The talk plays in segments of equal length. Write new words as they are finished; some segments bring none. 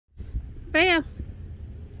Bam!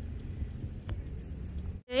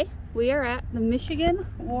 Today we are at the Michigan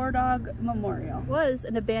War Dog Memorial. It was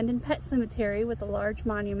an abandoned pet cemetery with a large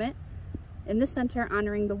monument in the center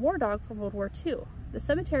honoring the war dog from World War II. The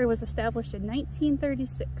cemetery was established in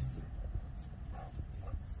 1936.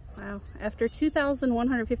 Wow. After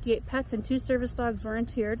 2,158 pets and 2 service dogs were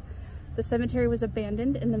interred, the cemetery was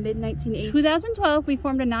abandoned in the mid-1980s. In 2012, we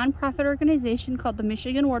formed a non-profit organization called the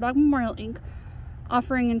Michigan War Dog Memorial, Inc.,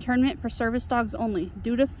 offering internment for service dogs only.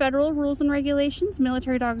 Due to federal rules and regulations,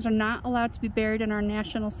 military dogs are not allowed to be buried in our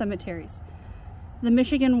national cemeteries. The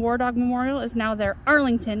Michigan War Dog Memorial is now there,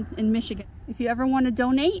 Arlington in Michigan. If you ever want to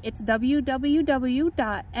donate, it's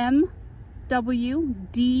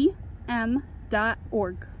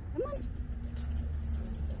www.MWDM.org. Come on.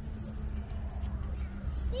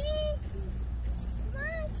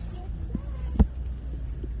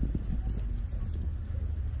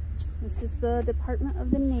 This is the Department of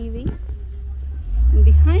the Navy. And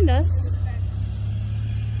behind us,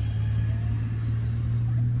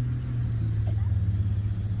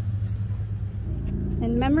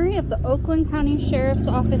 in memory of the Oakland County Sheriff's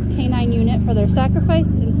Office Canine Unit for their sacrifice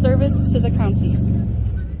and service to the county.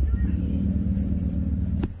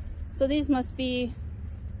 So these must be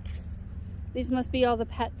all the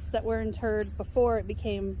pets that were interred before it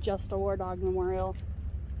became just a war dog memorial.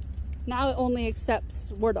 Now it only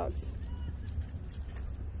accepts war dogs.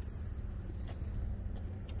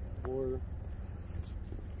 Or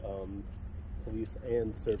police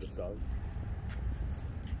and service dogs.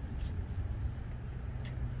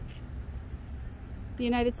 The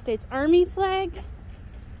United States Army flag,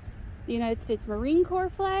 the United States Marine Corps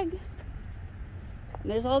flag,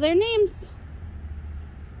 and there's all their names.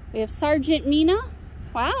 We have Sergeant Mina.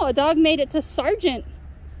 Wow, a dog made it to Sergeant.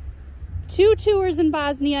 2 tours in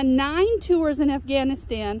Bosnia, 9 tours in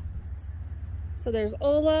Afghanistan. So there's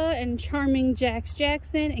Ola and Charming Jax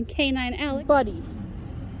Jackson and Canine Alex. Buddy.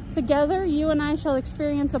 Together, you and I shall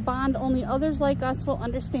experience a bond only others like us will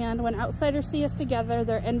understand. When outsiders see us together,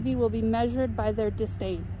 their envy will be measured by their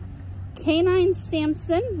disdain. Canine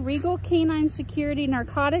Samson, Regal Canine Security,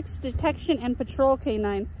 Narcotics Detection and Patrol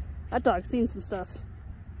Canine. That dog's seen some stuff.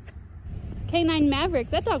 Canine Maverick,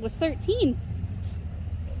 that dog was 13.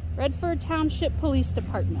 Redford Township Police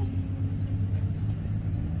Department.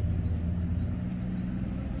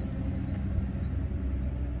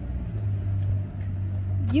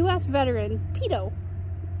 U.S. veteran, Peto.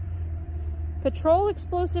 Patrol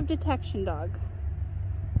Explosive Detection Dog.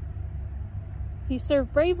 He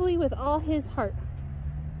served bravely with all his heart.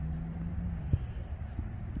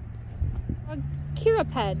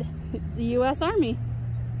 Kiraped, the U.S. Army.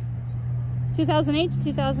 2008 to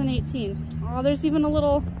 2018. Oh, there's even a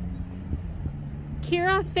little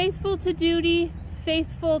Kira, faithful to duty,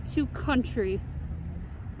 faithful to country.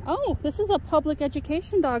 Oh, this is a public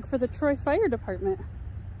education dog for the Troy Fire Department.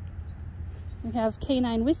 We have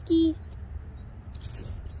Canine Whiskey.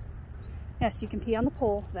 Yes, you can pee on the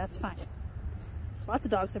pole. That's fine. Lots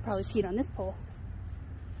of dogs have probably peed on this pole.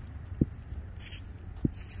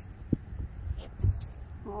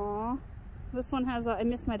 Aww. This one has a I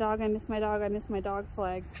miss my dog, I miss my dog, I miss my dog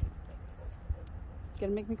flag.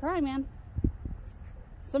 Gonna make me cry, man.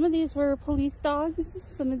 Some of these were police dogs.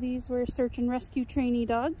 Some of these were search and rescue trainee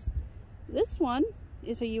dogs. This one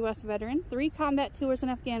is a U.S. veteran. 3 combat tours in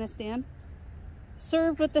Afghanistan.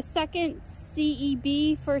 Served with the 2nd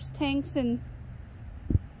CEB, 1st Tanks, and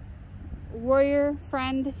warrior,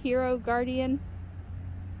 friend, hero, guardian.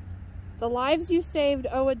 The lives you saved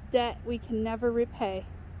owe a debt we can never repay.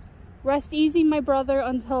 Rest easy, my brother,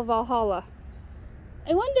 until Valhalla.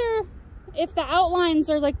 I wonder if the outlines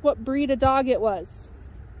are like what breed of dog it was.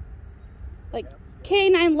 Like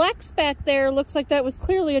Canine Lex back there looks like that was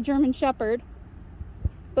clearly a German Shepherd.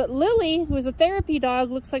 But Lily, who is a therapy dog,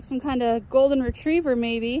 looks like some kind of golden retriever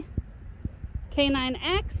maybe. Canine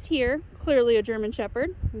X here, clearly a German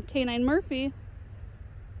Shepherd. And Canine Murphy.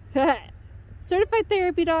 Certified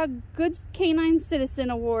Therapy Dog, Good Canine Citizen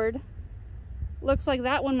Award. Looks like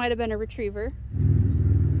that one might have been a retriever.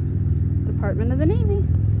 Department of the Navy.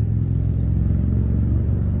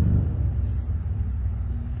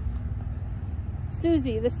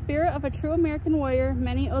 Susie, the spirit of a true American warrior.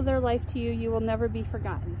 Many owe their life to you. You will never be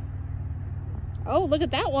forgotten. Oh, look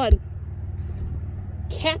at that one.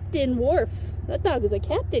 Captain Worf. That dog is a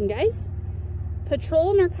captain, guys.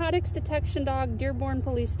 Patrol Narcotics Detection Dog, Dearborn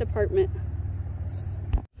Police Department.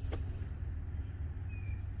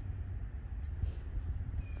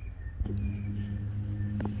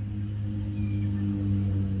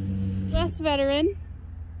 U.S. veteran.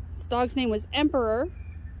 This dog's name was Emperor.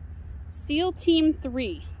 SEAL Team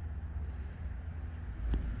 3.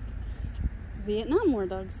 Vietnam War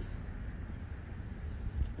dogs.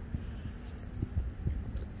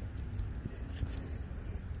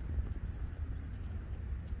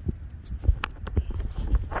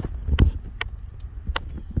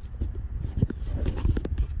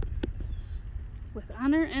 With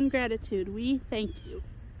honor and gratitude, we thank you.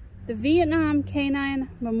 The Vietnam Canine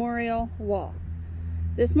Memorial Wall.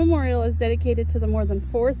 This memorial is dedicated to the more than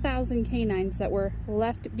 4,000 canines that were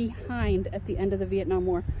left behind at the end of the Vietnam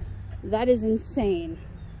War. That is insane.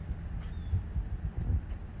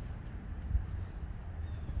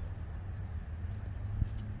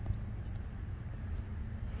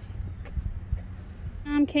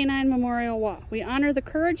 Canine Memorial Wall. We honor the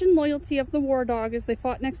courage and loyalty of the war dog as they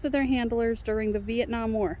fought next to their handlers during the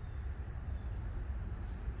Vietnam War.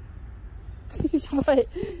 What?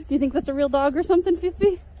 Do you think that's a real dog or something,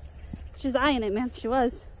 Fifi? She's eyeing it, man. She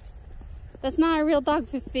was. That's not a real dog,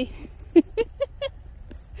 Fifi.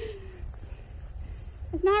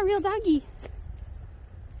 It's not a real doggy.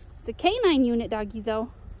 It's a canine unit doggy,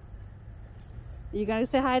 though. You gonna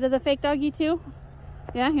say hi to the fake doggy, too?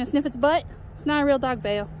 Yeah? You gonna sniff its butt? It's not a real dog,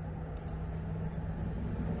 Bayo.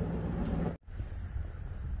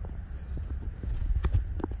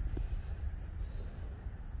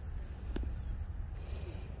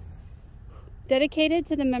 Dedicated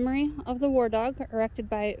to the memory of the war dog, erected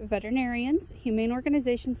by veterinarians, humane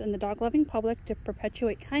organizations, and the dog-loving public to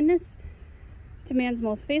perpetuate kindness to man's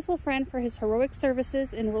most faithful friend for his heroic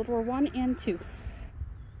services in World War I and II.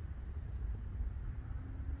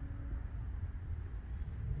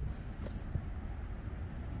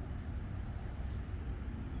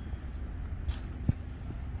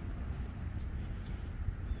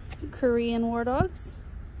 Korean war dogs.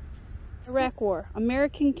 Iraq War.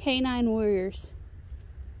 American Canine Warriors.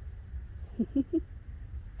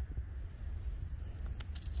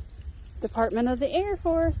 Department of the Air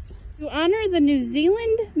Force. To honor the New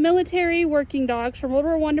Zealand military working dogs from World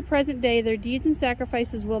War I to present day, their deeds and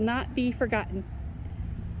sacrifices will not be forgotten.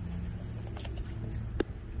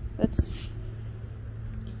 That's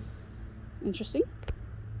interesting.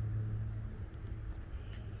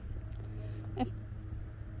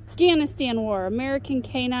 Afghanistan War, American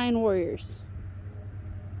Canine Warriors.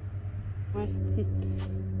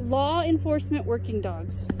 Law enforcement working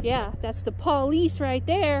dogs. Yeah, that's the police right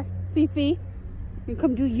there, Fifi. And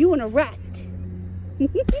come do you an arrest.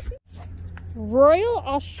 Royal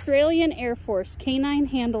Australian Air Force Canine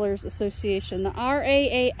Handlers Association. The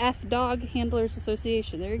RAAF Dog Handlers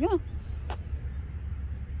Association. There you go.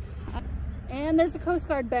 And there's a Coast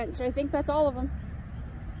Guard bench. I think that's all of them.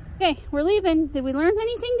 Okay, we're leaving. Did we learn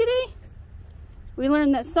anything today? We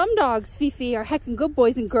learned that some dogs, Fifi, are heckin' good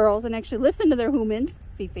boys and girls and actually listen to their hoomans,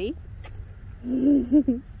 Fifi.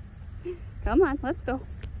 Come on, let's go.